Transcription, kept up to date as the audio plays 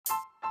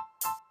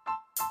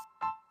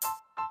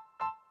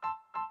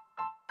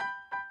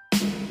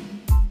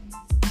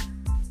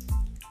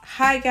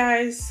Hi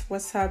guys,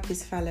 what's up?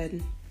 It's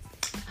Fallon.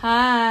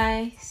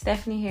 Hi,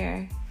 Stephanie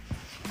here.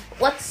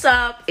 What's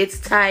up? It's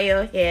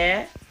Tayo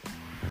here.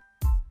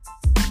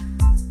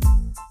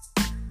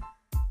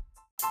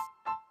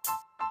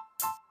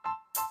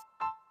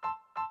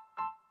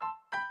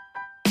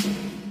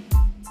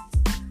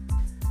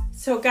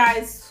 So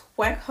guys,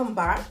 welcome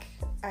back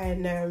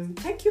and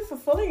thank you for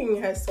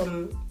following us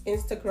on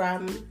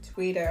Instagram,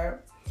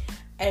 Twitter,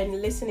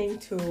 and listening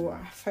to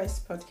our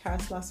first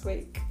podcast last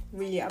week.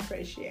 Really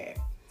appreciate it.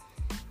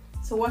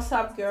 So what's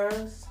up,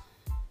 girls?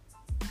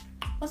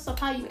 What's up?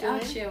 How you We're doing?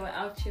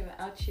 out here.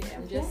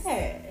 I'm just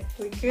We're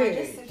I'm good.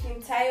 just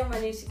sipping. Tayo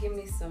managed to give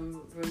me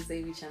some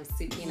rosé, which I'm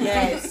sipping.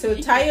 Yeah, so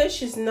Tayo,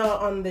 she's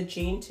not on the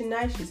gin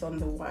tonight, she's on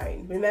the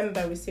wine.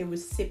 Remember, we say we're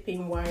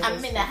sipping wine. I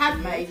mean, I had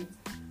my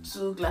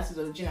 2 glasses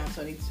of gin and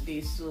tonic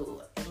today,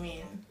 so I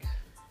mean,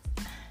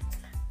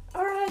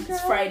 Alright, girl.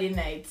 it's Friday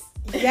night.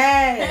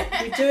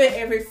 Yeah, we do it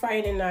every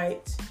Friday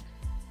night.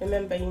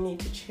 Remember, you need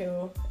to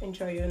chill,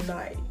 enjoy your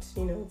night.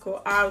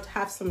 Go out,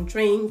 have some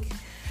drink,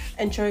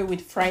 enjoy with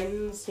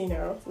friends.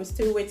 We're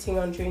still waiting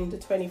on June the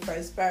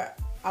 21st, but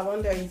I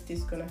wonder if this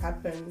is gonna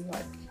happen.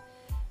 Like,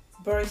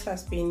 Boris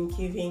has been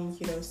giving,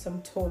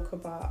 some talk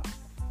about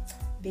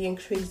the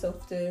increase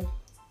of the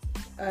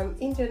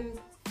Indian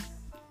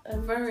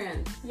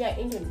variant. Yeah,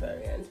 Indian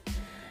variant.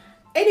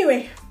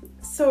 Anyway,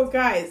 so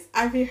guys,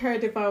 have you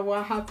heard about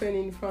what happened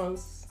in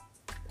France?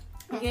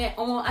 Yeah,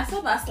 I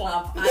saw that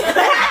slap.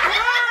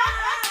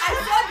 I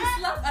saw the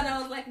slap and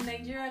I was like,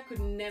 Nigeria could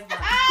never.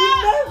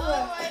 Oh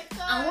my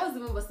god! And what's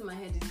even busting my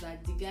head is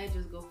that the guy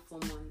just got 4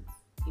 months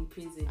in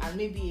prison. And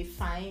maybe a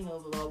fine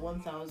of about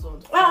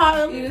 1,000.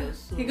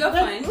 He got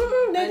fined.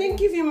 They didn't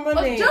give him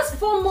money. Just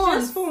 4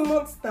 months. Just 4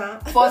 months now.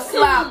 For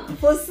slap.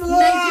 For slap.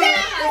 Nigeria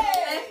has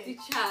left the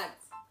chat.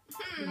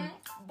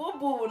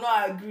 Bobo will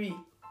not agree.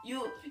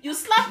 You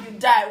slap, you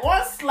die.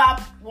 One slap,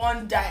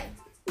 one die.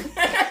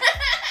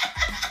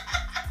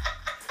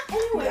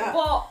 Anyway, Yeah.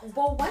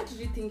 but why did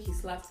you think he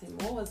slapped him?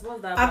 What was that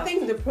about? I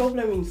think the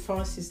problem in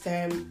France is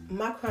that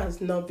Macron has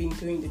not been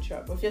doing the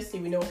job. Obviously,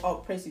 we know all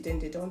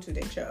presidents, they don't do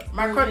their job.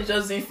 Macron is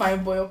just saying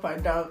fine boy up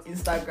and down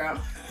Instagram.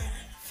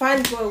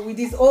 Fine boy with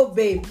his old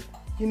babe,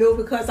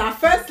 because our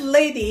first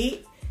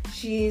lady,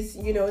 she's,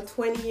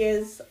 20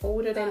 years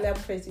older than the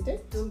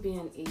president. Don't be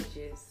an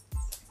ageist.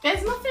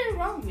 There's nothing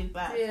wrong with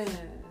that. Yeah.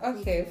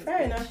 Okay,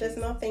 fair enough. There's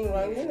nothing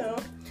wrong,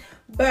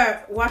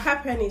 But what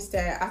happened is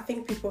that I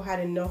think people had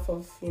enough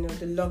of,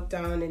 the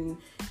lockdown and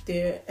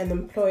the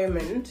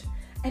unemployment.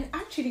 And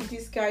actually,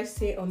 this guy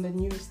said on the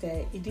news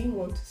that he didn't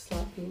want to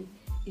slap him.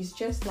 It's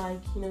just like,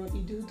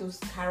 he do those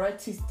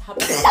karate type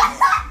of...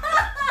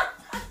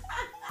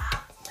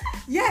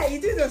 Yeah, he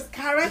do those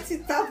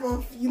karate type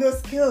of,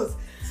 skills.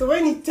 So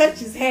when he touched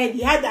his head,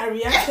 he had that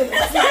reaction.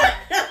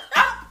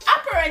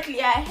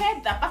 Apparently, I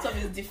heard that part of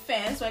his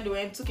defense when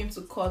they took him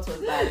to court was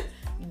that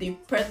the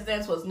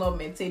president was not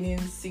maintaining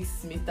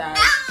 6 meters. Energy!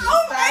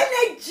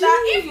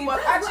 That if he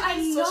was That's what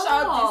actually I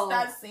social love.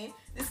 distancing,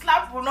 the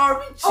slap will not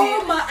reach him.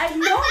 Oh my,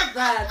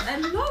 I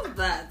love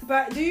that.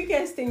 But do you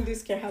guys think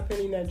this can happen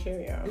in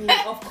Nigeria?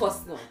 Of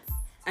course not.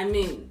 I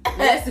mean,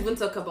 let's even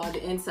talk about the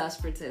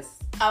NSAS protests.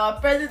 Our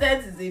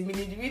president is a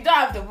military. We don't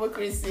have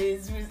democracy.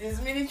 It's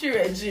military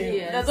regime.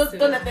 Yeah, don't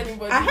let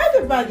anybody. I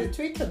heard about the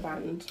Twitter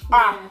ban.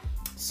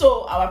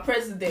 So our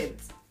president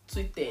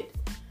tweeted,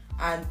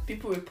 and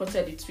people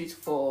reported the tweet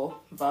for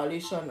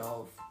violation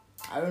of,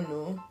 I don't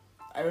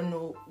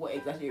know what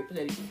exactly they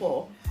reported it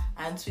for,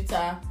 and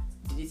Twitter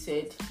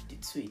deleted the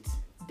tweet.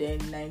 Then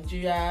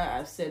Nigeria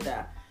have said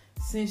that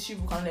since you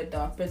can't let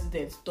our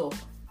president talk,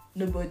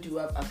 nobody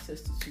will have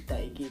access to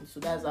Twitter again. So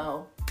that's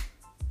how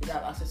we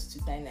have access to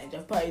Twitter in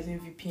Nigeria. People are using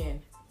VPN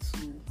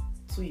to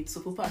tweet.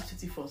 So people are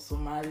tweeting from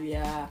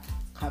Somalia,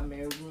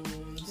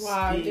 Cameroon,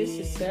 Wow, Spain. this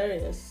is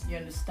serious. You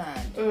understand?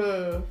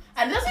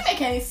 And it doesn't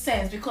make any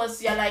sense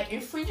because you're like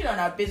infringing on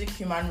our basic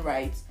human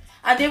rights.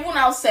 And they even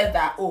now said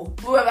that,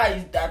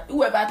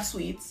 whoever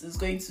tweets is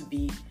going to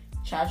be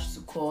charged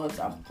to court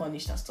and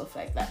punished and stuff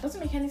like that. Doesn't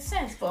make any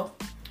sense, but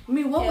I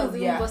mean, what Yeah, was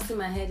even yeah. busting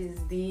my head is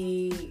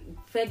the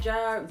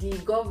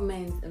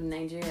government of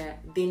Nigeria,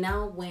 they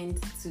now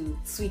went to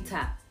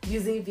Twitter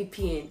using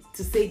VPN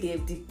to say they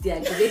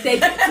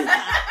activated Twitter.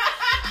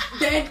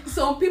 Then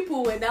some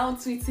people were now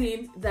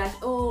tweeting that,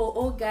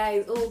 oh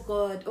guys, oh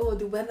God,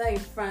 the weather in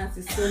France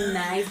is so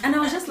nice. And I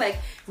was just like,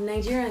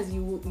 Nigerians,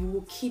 you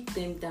will keep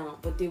them down,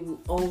 but they will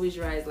always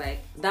rise.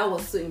 Like, that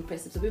was so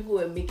impressive. So people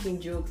were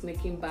making jokes,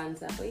 making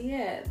banter. But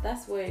yeah,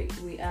 that's where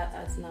we are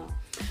at now.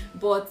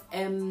 But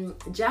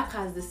Jack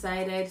has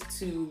decided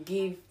to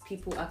give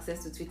people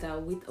access to Twitter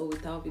with or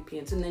without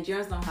VPN. So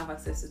Nigerians now have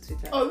access to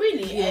Twitter. oh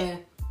really? Yeah.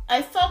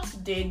 I thought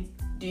the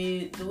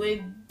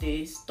way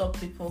they stop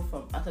people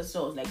from access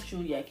was like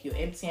through like your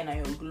MTN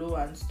and your Glo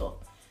and stuff.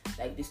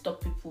 Like they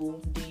stop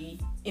people, the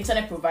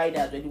internet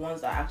providers were the ones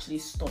that actually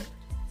stopped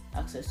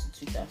access to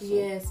Twitter. So.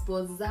 Yes,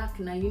 but Zach,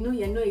 now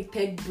you're not a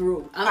tech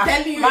bro. I'm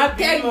telling you, my a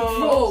tech bro.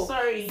 bro.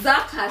 Sorry.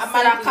 Zach has I'm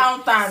said an it.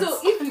 accountant. So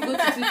if you go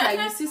to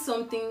Twitter, you see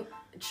something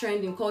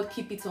trending called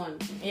Keep It On.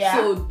 Yeah.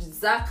 So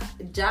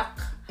Jack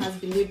has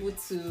been able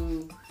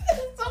to.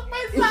 Suck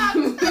my sack.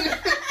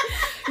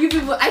 You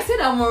people, I said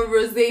I'm on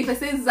rose. If I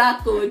say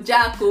Zach or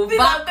Jack or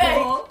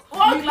Bako,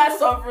 one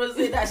glass of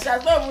rosé that she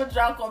has not even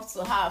drank up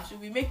to half. She'll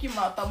be making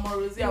mouth I'm on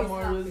rosé, I'm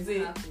on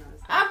rosé.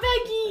 I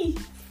beg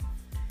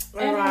you.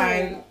 All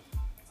right.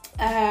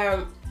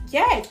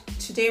 Yeah,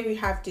 today we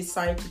have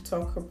decided to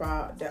talk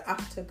about the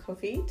after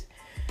COVID.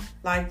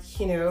 Like,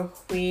 you know,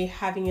 we're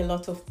having a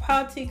lot of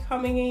party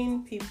coming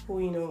in,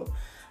 people, you know,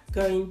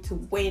 going to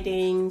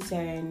weddings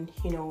and,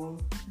 you know,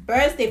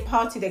 birthday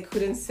party they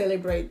couldn't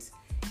celebrate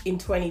in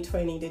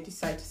 2020. They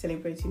decided to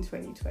celebrate in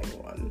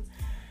 2021.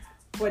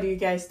 What do you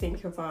guys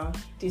think about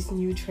this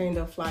new trend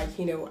of like,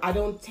 you know, I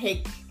don't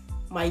take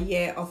my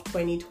year of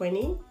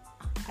 2020,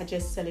 I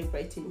just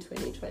celebrate in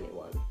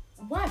 2021.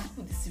 Why are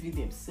people deceiving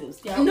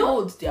themselves? They are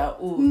old, they are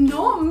old.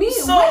 No, me.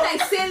 So- When I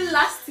say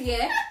last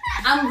year,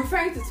 I'm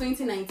referring to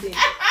 2019. Say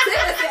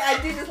I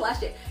did this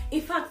last year.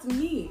 In fact,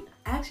 me,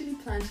 I actually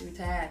planned to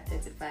retire at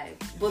 35.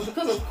 But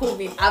because of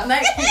COVID, I've now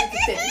extended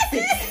to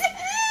 36.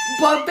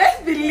 But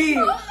best believe,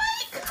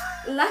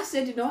 last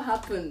year did not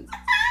happen.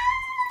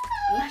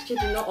 Last year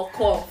did not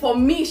occur. For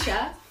me,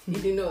 Sha,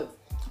 it did not.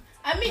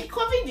 I mean,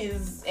 COVID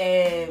is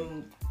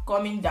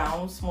coming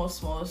down small.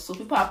 So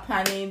people are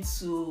planning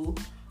to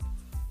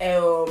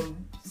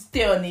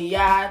stay on a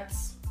yacht,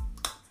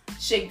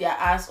 shake their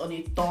ass on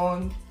a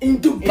tongue In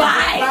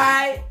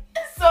Dubai.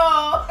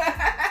 So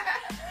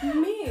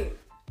Me,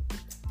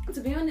 to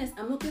be honest,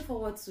 I'm looking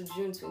forward to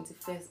June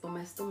 21st, but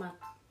my stomach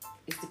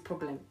is the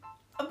problem.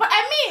 but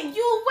I mean,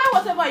 you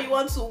wear whatever you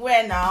want to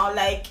wear now.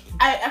 Like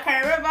I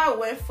can remember I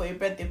went for a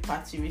birthday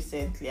party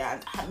recently,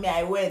 and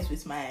I went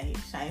with my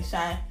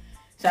shine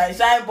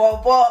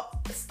bobo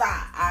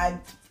star, and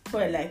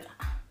people were like,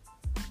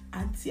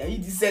 "Auntie, are you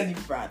the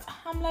celebrant?"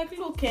 I'm like,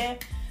 look,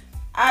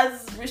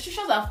 as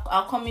restrictions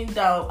are coming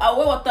down, I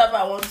wear whatever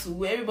I want to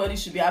wear. Everybody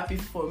should be happy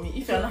for me.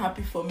 If you're not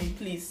happy for me,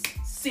 please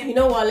sit. You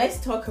know what? Let's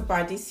talk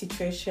about this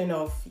situation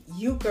of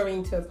you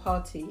going to a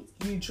party,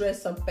 you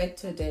dress up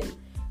better than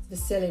the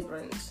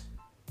celebrant.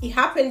 It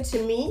happened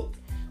to me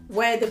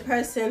where the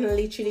person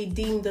literally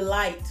dimmed the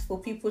light for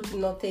people to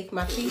not take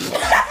my picture.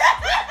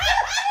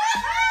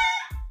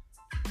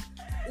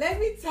 Let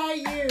me tell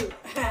you,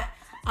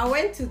 I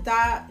went to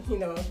that, you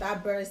know,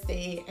 that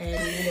birthday,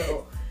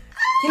 and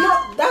you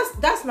know,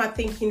 that's my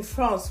thing. In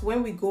France,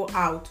 when we go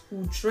out,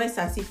 we dress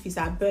as if it's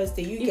our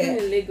birthday. You Even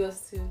get in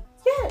Lagos too.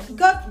 yeah.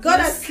 God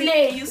has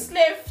you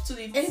slave to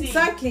the team.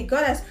 exactly.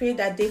 God has created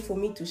that day for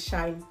me to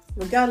shine,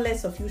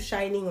 regardless of you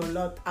shining or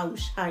not. I will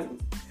shine.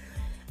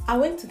 I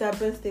went to that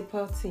birthday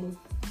party.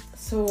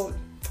 So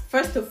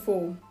first of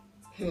all,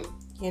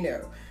 you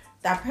know,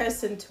 that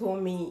person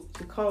told me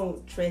you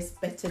can't dress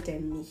better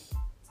than me.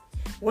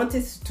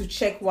 Wanted to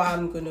check what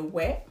I'm gonna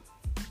wear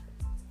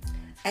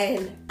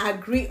and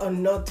agree or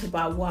not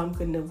about what I'm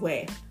gonna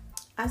wear.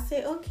 I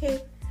said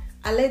okay.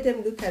 I let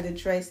them look at the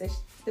dress. And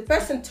the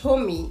person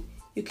told me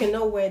you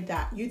cannot wear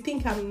that. You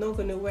think I'm not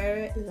gonna wear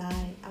it?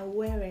 Lie. I'll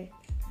wear it.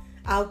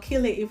 I'll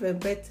kill it even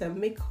better.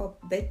 Makeup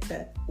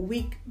better.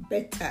 Wig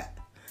better.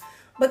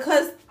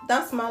 Because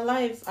that's my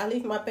life. I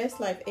live my best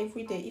life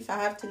every day. If I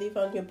have to live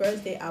on your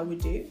birthday, I will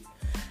do.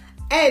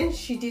 And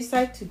she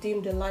decided to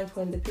dim the light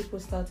when the people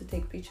start to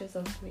take pictures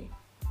of me.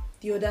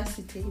 The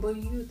audacity. But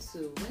you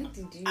too. Why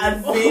did you?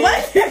 As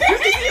What?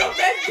 it's your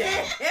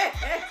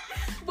birthday.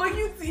 But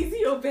you too. Is it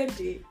your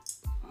birthday?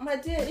 My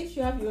dear, if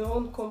you have your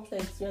own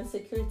complex, your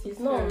insecurity, it's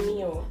not on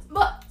me.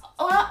 But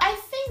I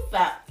think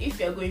that if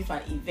you're going for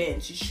an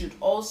event, you should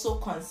also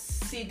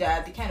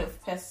consider the kind of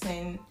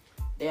person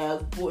they are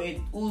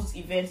going, whose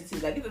event it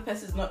is. Like if the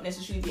person is not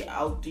necessarily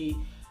the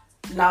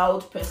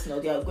loud person or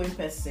the outgoing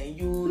person,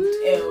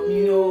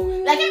 you know,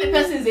 like if the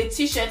person is a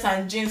t-shirt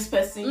and jeans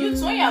person, when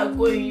you are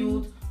going,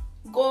 you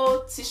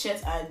go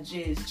t-shirt and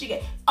jeans.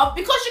 Because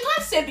you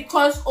can't say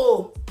because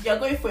you're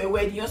going for a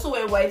wedding, you also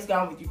wear a white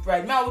gown with the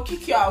bride. Man, I will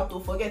kick you out.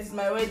 Don't forget, it's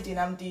my wedding.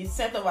 I'm the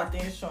center of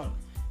attention.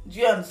 Do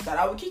you understand?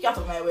 I will kick you out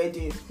of my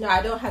wedding. No,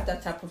 I don't have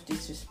that type of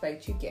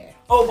disrespect. You get.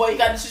 Oh, but you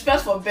can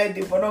disrespect for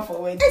birthday, but not for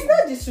wedding. It's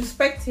not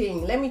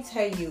disrespecting. Let me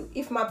tell you,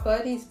 if my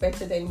body is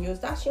better than yours,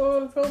 that's your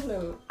own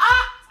problem.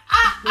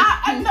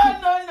 No.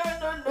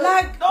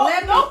 Like,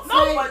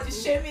 Nobody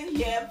shaming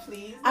here,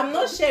 please. I'm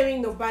not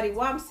sharing nobody.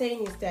 What I'm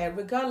saying is that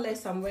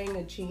regardless I'm wearing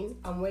a jean,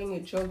 I'm wearing a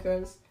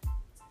joggers,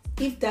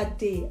 if that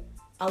day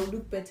I'll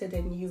look better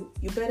than you,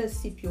 you better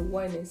sip your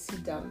wine and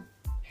sit down.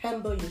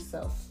 Humble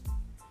yourself.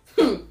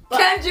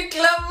 Kendrick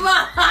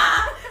Lamar,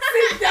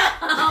 sit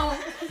down.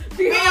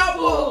 Be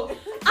humble.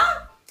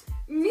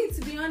 Me,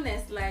 to be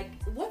honest, like,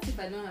 what if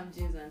I don't have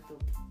jeans and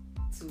top?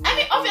 I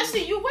mean,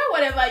 obviously, you wear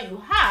whatever you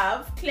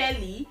have,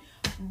 clearly.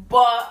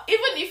 But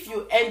even if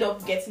you end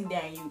up getting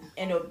there and you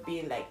end up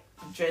being like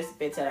dressed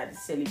better than the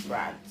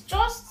celebrant,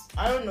 just,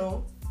 I don't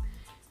know,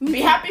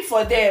 be happy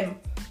for them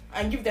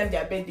and give them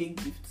their birthday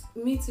gift.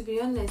 Me, to be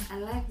honest, I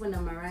like when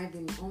I'm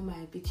arriving, all my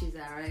bitches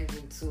are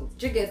arriving too.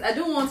 Do you get? I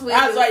don't want to wear.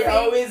 That's why you're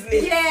always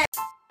late. Yeah.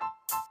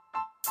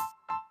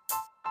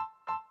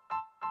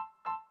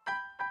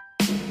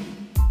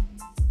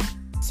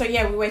 So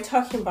yeah, we were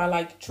talking about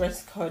like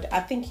dress code.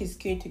 I think it's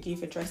good to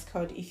give a dress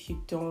code if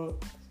you don't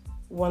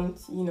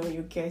want,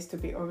 your guests to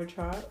be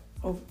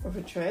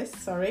overdressed.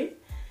 Sorry.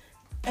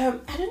 I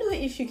don't know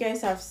if you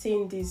guys have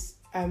seen this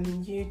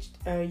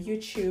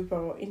YouTube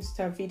or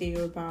Insta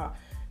video about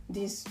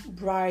this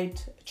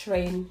bride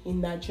train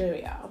in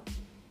Nigeria.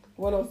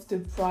 One of the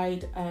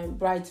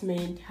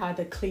bridesmaid had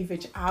a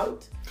cleavage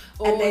out,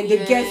 and then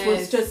the guest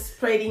was just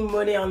spreading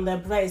money on their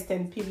breast,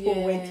 and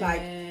people went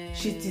like,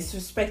 she's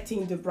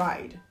disrespecting the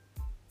bride.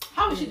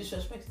 How is she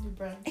disrespecting the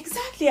bride?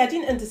 Exactly, I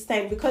didn't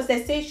understand, because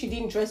they say she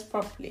didn't dress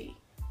properly.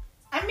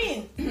 I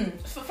mean,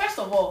 first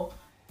of all,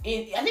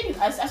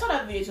 I saw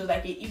that video. It was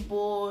like an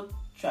Igbo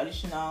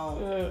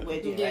traditional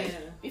wedding,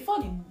 right? Before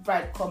the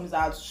bride comes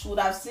out, she would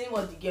have seen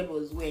what the girl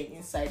was wearing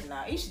inside.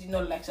 Now, if she did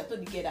not like, she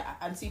told the girl that,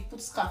 auntie, put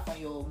scarf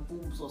on your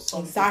boobs or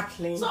something.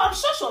 Exactly. So I'm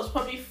sure she was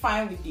probably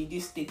fine with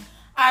this thing.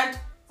 And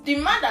the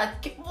man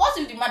what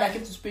if the man that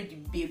came to spray the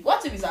babe?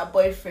 What if it's her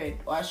boyfriend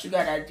or her sugar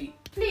daddy?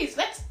 Please,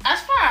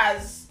 as far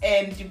as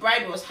the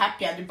bride was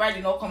happy and the bride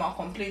did not come and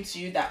complain to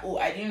you that, oh,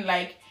 I didn't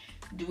like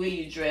the way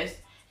you dressed.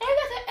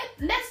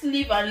 Let's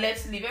live and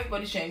let's live.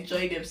 Everybody should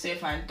enjoy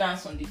themselves and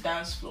dance on the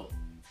dance floor.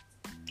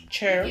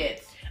 True.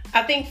 Yes.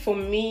 I think for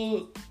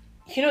me,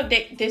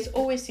 there's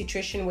always a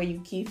situation where you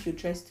give your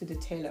dress to the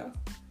tailor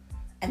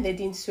and they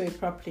didn't sew it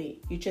properly.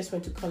 You just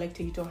went to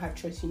collect it. You don't have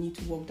choice. You need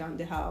to walk down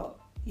the aisle,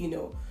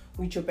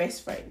 with your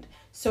best friend.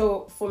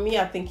 So for me,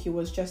 I think it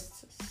was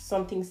just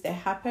some things that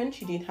happened.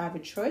 She didn't have a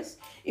choice.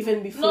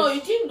 Even before. No,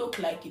 it didn't look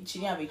like it. She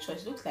didn't have a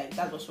choice. It looked like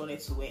that's what she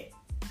wanted to wear.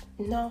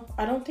 No,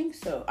 I don't think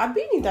so. I've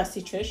been in that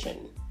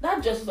situation.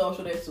 That just what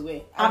she wanted to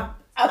wear.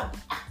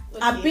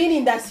 I've been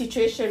in that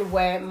situation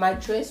where my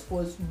dress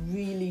was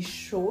really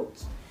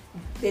short.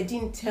 They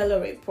didn't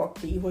tailor it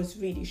properly. It was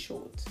really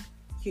short.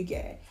 You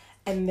get it?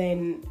 And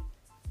then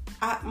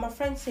my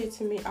friend said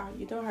to me,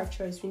 you don't have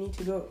choice. You need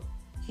to go.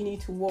 You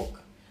need to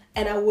walk.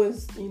 And I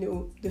was,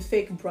 the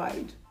fake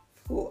bride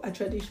for a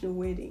traditional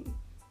wedding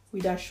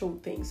with that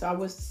short thing. So I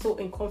was so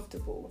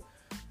uncomfortable.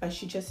 And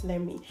she just let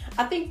me.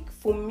 I think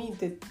for me,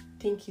 the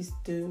thing is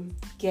the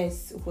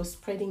guest was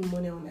spreading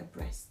money on her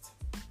breast.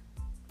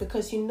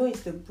 Because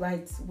it's the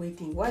bride's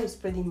wedding. Why are you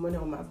spreading money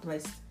on my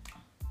breast?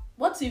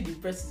 What if the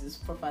breast is his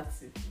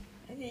property?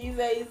 He's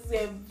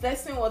a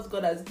blessing what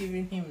God has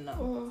given him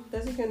now.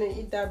 Does he gonna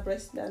eat that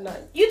breast that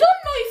night? You don't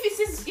know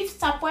if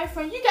it's her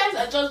boyfriend. You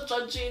guys are just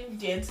judging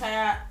the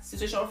entire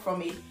situation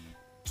from a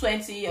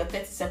 20 or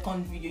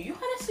 30-second video. You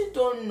honestly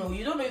don't know.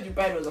 You don't know if the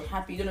bride was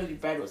unhappy. You don't know if the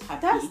bride was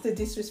happy. That's the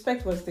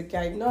disrespect, was the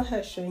guy, not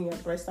her showing her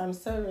breast. I'm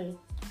sorry.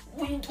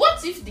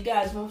 What if the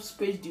guy has not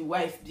sprayed the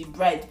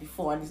bride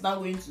before, and is now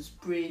going to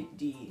spray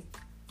the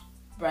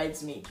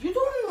bridesmaid? You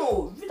don't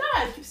know. That's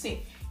why I keep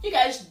saying, you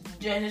guys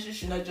generally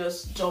should not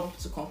just jump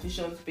to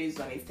conclusions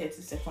based on a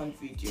 30-second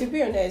video. To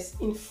be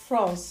honest, in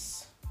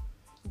France,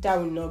 that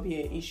will not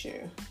be an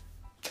issue.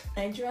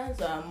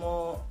 Nigerians are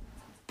more,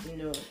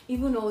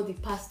 Even all the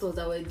pastors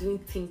that were doing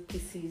think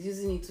pieces,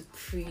 using it to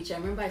preach. I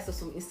remember I saw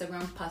some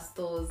Instagram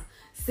pastors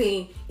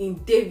saying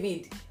in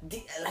David,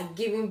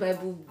 giving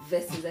Bible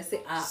verses. I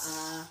say,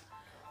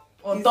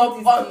 on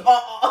top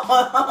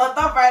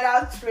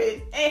bridal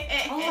trade.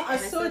 I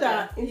saw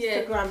that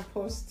Instagram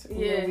post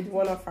with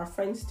one of our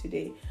friends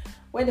today,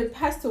 where the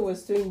pastor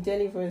was doing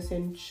deliverance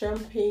and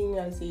jumping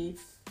as if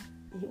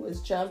he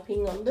was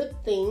jumping on the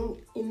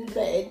thing in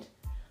bed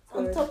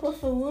on top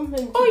of a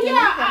woman.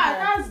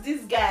 That's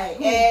this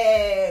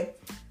guy.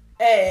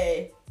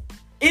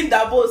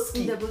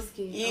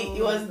 Indaboski.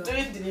 He was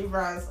doing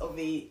deliverance of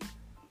a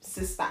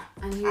sister,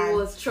 and he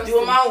was trusting. The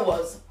woman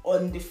was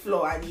on the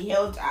floor and he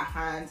held her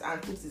hands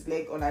and put his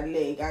leg on her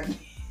leg, and he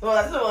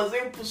was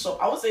doing push-up.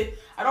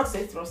 I don't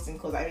say thrusting,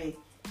 because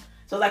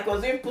so he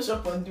was doing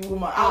push-up on the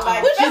woman. I was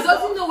like, which she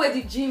doesn't know where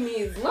the gym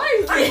is. Why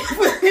is he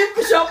putting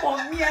push-up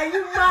on me? Are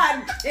you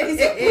mad? Is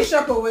it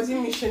push-up or was he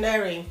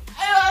missionary?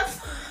 It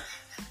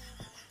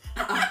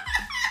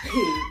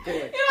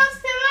was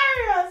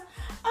hilarious.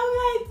 I'm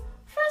like,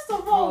 first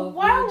of all,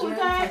 why would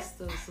I?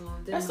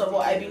 First of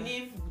all, I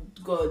believe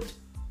God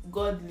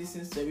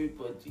listens to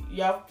everybody.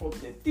 You have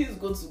problems, please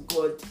go to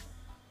God.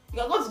 You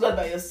can go to God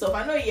by yourself.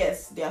 I know,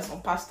 yes, there are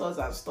some pastors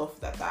and stuff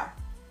that are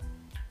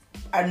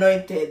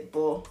anointed,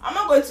 but I'm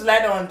not going to lie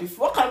down on the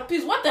floor.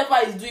 Please, whatever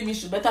is doing me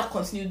should better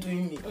continue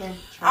doing me.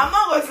 I'm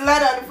not going to lie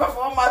down on the floor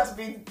for one man to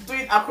be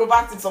doing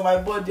acrobatics on my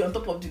body on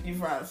top of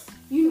deliverance.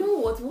 You know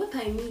what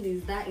I need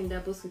is that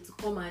Indaboski to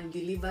come and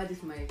deliver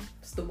this my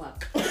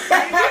stomach. I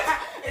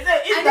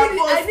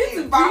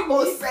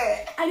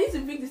need to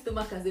bring the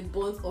stomach as a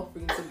burnt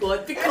offering to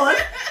God, because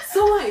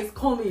someone is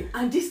coming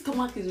and this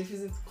stomach is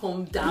refusing to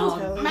come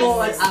down.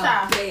 My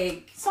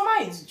sister,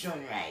 summer is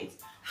June, right?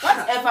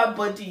 Whatever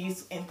body you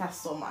enter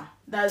summer,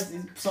 that's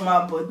the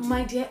summer body.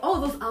 My dear,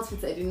 all those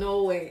outfits I did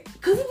not wear,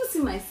 because people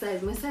see my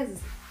size is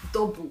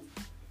double,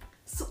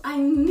 so I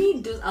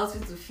need those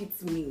outfits to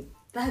fit me.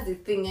 That's the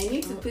thing. I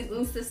need to put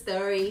Insta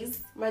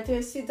stories. My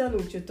dear, sit down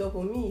with your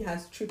double. Me, he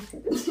has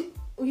triple.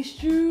 It's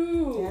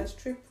true. He has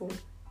triple.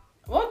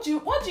 What do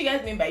you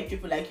guys mean by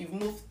triple? Like you've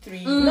moved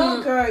 3?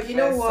 No, girl, you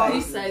know what?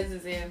 3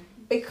 sizes, yeah.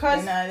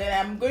 Because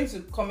then I'm going to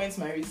comment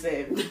my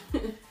reserve.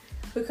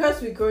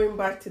 because we're going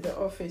back to the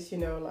office,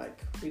 like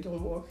we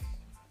don't work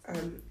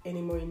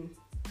anymore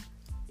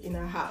in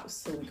our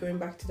house, so we're going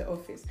back to the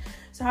office.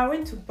 So I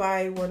went to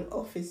buy one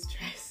office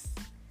dress.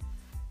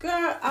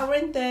 Girl, I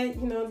went there,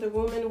 the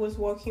woman was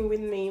working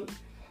with me.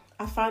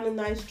 I found a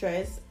nice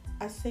dress.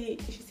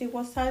 She said,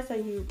 what size are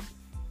you?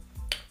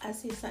 I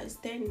say size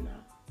 10 now.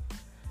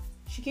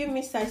 She gave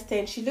me size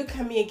 10. She looked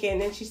at me again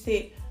and she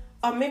said,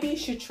 oh, maybe you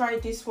should try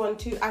this one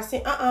too. I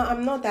said,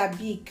 I'm not that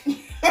big.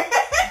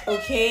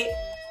 Okay?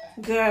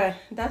 Girl,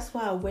 that's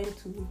why I went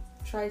to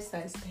try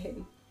size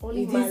 10.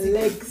 Only my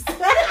legs.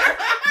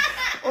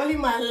 Only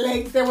my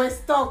legs. They were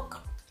stuck.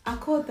 I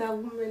called that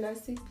woman. I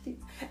said, please.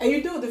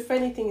 And the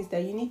funny thing is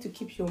that you need to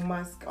keep your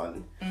mask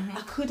on. Mm-hmm.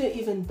 I couldn't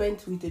even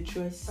bend with the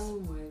dress. Oh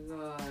my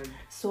god.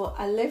 So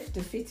I left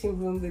the fitting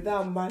room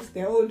without mask.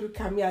 They all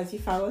look at me as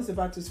if I was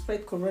about to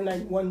spread corona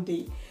in one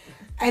day.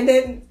 And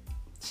then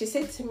she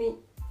said to me,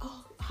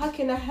 oh, how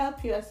can I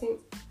help you? I said,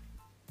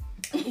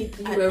 you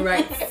were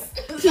right.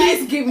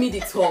 Please give me the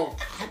 12.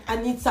 I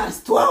need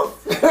size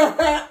 12.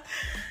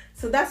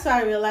 So that's why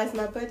I realized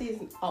my body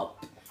isn't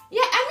up.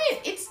 Yeah, I mean,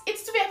 it's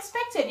to be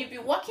expected. You'll be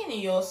walking in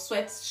your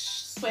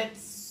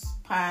sweatpants,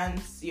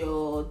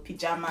 your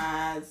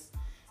pajamas,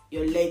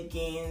 your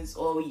leggings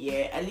all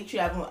year. I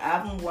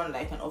haven't worn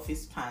like an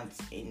office pants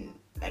in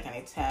like an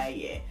entire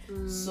year.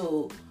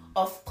 So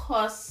of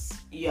course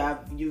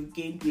you've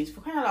gained weight.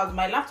 For crying out loud,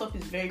 my laptop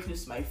is very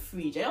close to my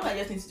fridge. All I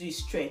just need to do is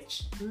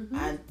stretch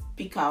and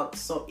pick out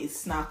a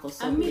snack or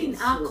something. I mean,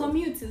 our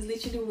commute is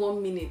literally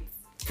 1 minute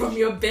from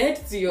your bed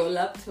to your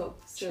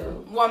laptop.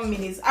 So 1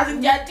 minute. As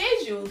in, there are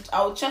days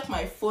I'll check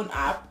my phone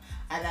app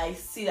and I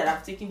see that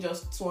I've taken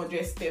just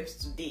 200 steps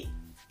today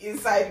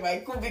inside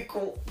my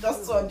cubicle.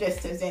 Just 200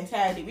 steps the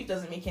entire day, which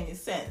doesn't make any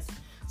sense.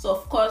 So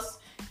of course,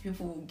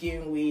 people will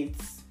gain weight.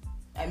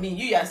 I mean,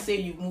 you are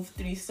saying you moved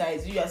 3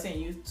 sizes. You are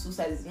saying you 2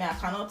 sizes. Me, I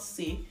cannot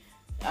say.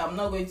 I'm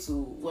not going to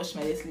wash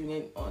my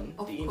linen on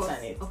the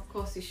internet. Of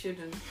course, you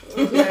shouldn't.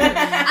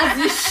 As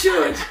you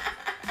should.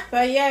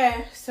 But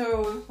yeah,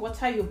 so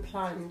what are your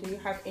plans? Do you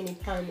have any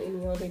plan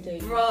in your holiday?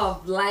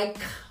 Bro, like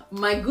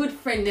my good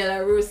friend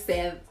Nella Rose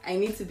said, I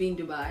need to be in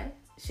Dubai.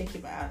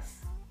 Shaking my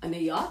ass. On a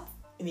yacht.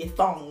 In a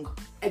thong.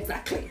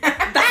 Exactly.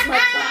 That's my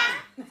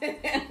plan.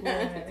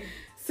 Yeah.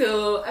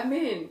 So, I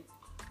mean,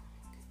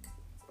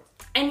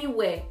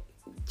 anywhere,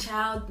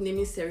 child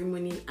naming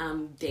ceremony,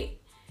 I'm there.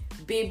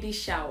 Baby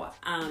shower,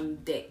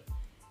 I'm there.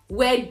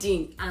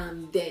 Wedding,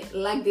 I'm there.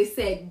 Like they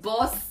said,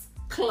 boss,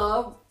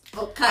 club,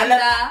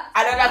 Okada,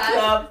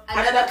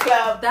 another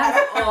club. That's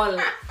all.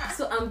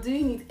 So I'm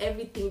doing it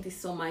everything this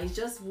summer. It's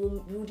just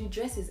will the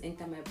dresses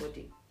enter my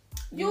body?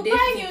 You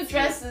buy new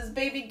dresses,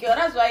 baby girl.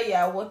 That's why you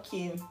are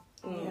working.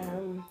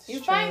 Yeah,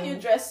 you buy new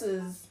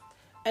dresses.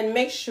 And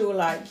make sure,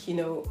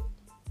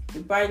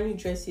 you buy new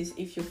dresses.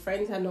 If your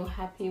friends are not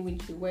happy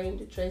with you wearing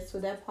the dress for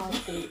their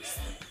party,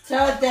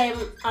 tell them,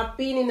 I've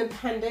been in a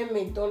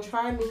pandemic. Don't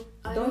try me.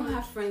 I don't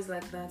have friends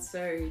like that.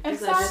 Sorry.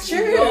 Exactly.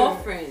 Your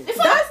friends.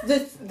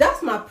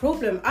 That's my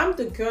problem. I'm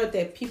the girl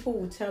that people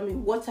will tell me,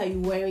 what are you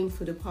wearing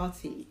for the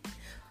party?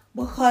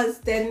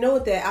 Because they know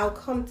that I'll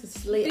come to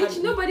slay. Bitch,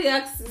 nobody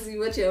asks you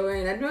what you're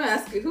wearing. I don't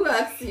ask you. Who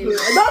asks you?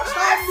 Don't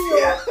try me.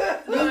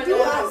 No.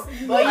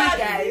 But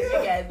you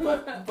guys,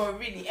 but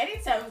really,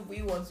 anytime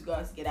we want to go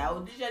out together, I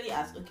would usually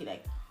ask, okay,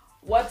 like,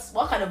 what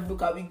kind of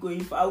look are we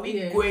going for? Are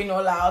we going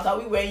all out? Are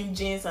we wearing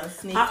jeans and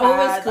sneakers?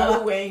 Are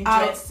we wearing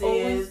dresses? I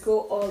always go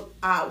all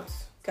out.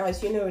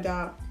 Guys, you know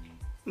that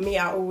me,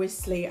 I always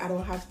slay. I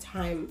don't have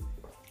time.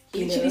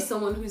 Literally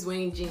someone who's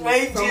wearing jeans.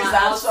 Wearing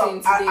jeans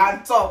and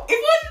top.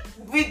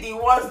 Even with the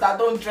ones that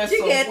don't dress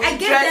up. I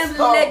get them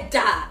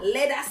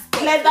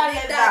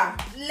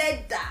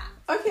leather.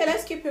 Okay,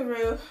 let's keep it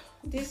real.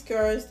 These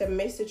girls that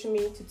message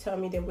me to tell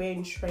me they're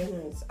wearing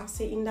trainers. I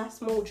say, in that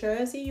small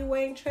jersey, you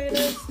wearing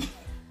trainers?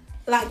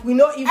 Like, we're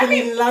not even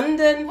in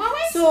London.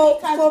 So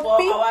for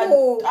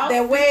people,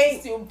 they're wearing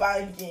still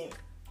banging.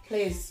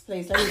 Please,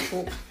 let me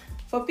talk.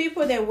 For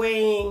people that are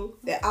wearing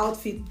the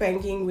outfit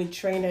banging with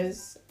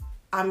trainers,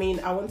 I mean,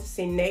 I want to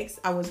say next,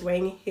 I was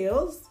wearing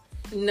heels.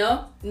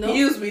 No.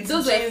 Heels with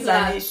those jeans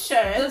and a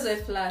shirt. Those are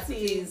flats,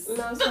 please. No,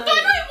 they're not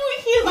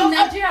even heels. In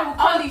Nigeria, we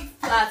call it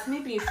flats.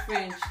 Maybe in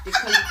French, they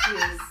call it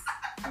heels.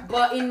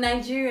 But in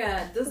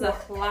Nigeria, those are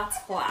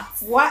flats.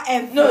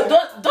 Whatever. No,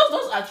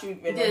 those actually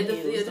were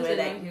heels. Those were are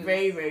like heels.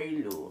 very,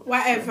 very low.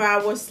 Whatever, I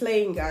was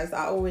slaying, guys.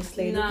 I always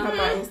slay. Look at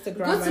my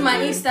Instagram. Go to my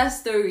Insta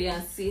story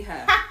and see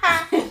her.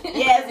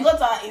 Yes, go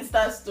to our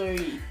Insta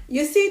story.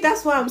 You see,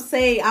 that's what I'm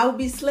saying. I'll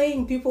be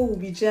slaying. People will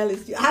be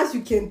jealous. As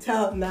you can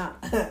tell now.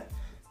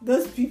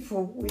 Those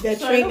people with their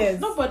trainers.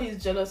 Nobody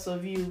is jealous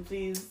of you,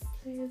 please.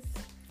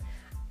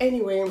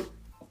 Anyway,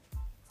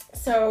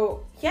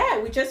 so yeah,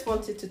 we just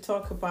wanted to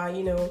talk about,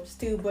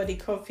 still body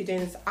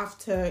confidence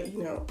after,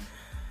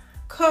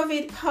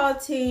 COVID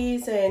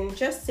parties and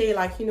just say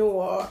like, you know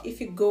what, if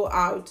you go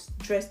out,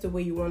 dress the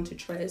way you want to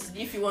dress.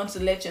 If you want to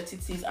let your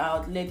titties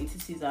out, let the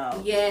titties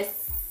out.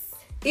 Yes.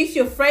 If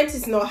your friend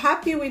is not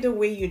happy with the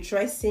way you're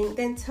dressing,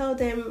 then tell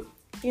them,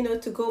 you know,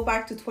 to go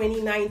back to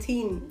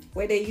 2019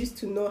 where they used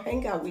to not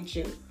hang out with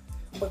you.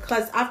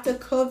 Because after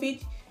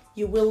COVID,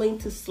 you're willing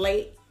to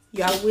slay.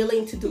 You are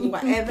willing to do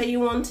whatever you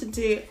want to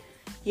do.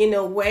 You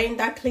know, wearing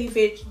that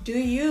cleavage, do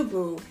you,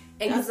 boo?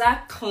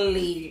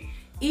 Exactly.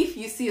 If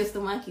you see your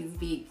stomach is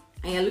big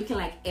and you're looking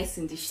like S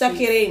in the street, Suck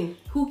it in.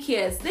 who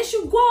cares? They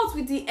should go out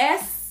with the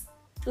S.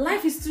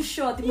 Life is too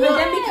short. The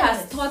pandemic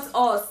has taught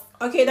us.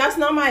 Okay, that's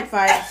not my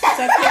advice.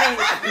 Suck it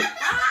in.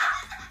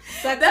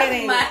 Suck it That's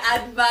in. my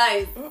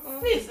advice.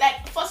 Please,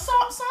 like for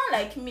someone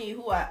like me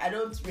who I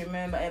don't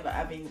remember ever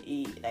having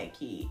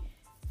a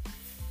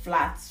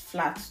flat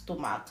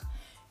stomach.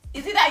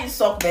 Is it that you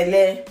suck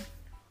belly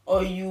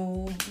or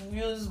you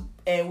use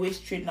a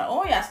waist straightener?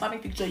 Or you're snapping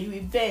picture, you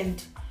will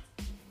bend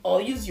or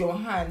use your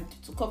hand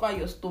to cover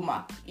your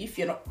stomach if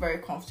you're not very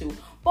comfortable.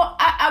 But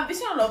I've been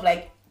seeing a lot of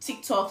like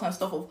TikToks and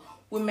stuff of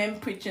women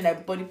preaching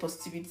like body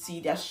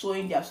positivity. They're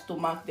showing their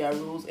stomach, their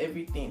rolls,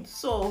 everything.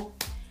 So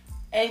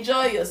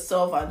enjoy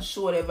yourself and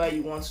show whatever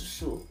you want to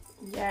show.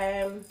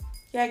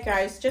 Yeah,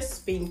 guys,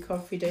 just being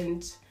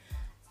confident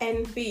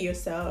and be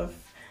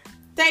yourself.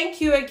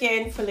 Thank you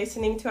again for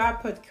listening to our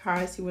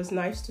podcast. It was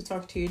nice to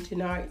talk to you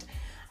tonight.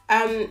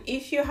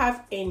 If you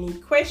have any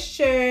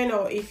question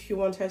or if you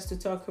want us to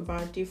talk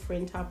about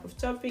different type of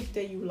topic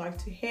that you would like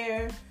to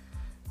hear,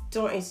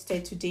 don't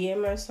hesitate to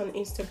DM us on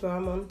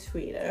Instagram, on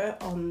Twitter,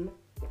 on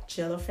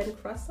Jollof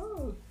and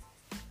Croissant.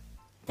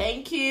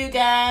 Thank you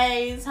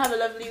guys. Have a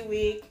lovely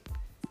week.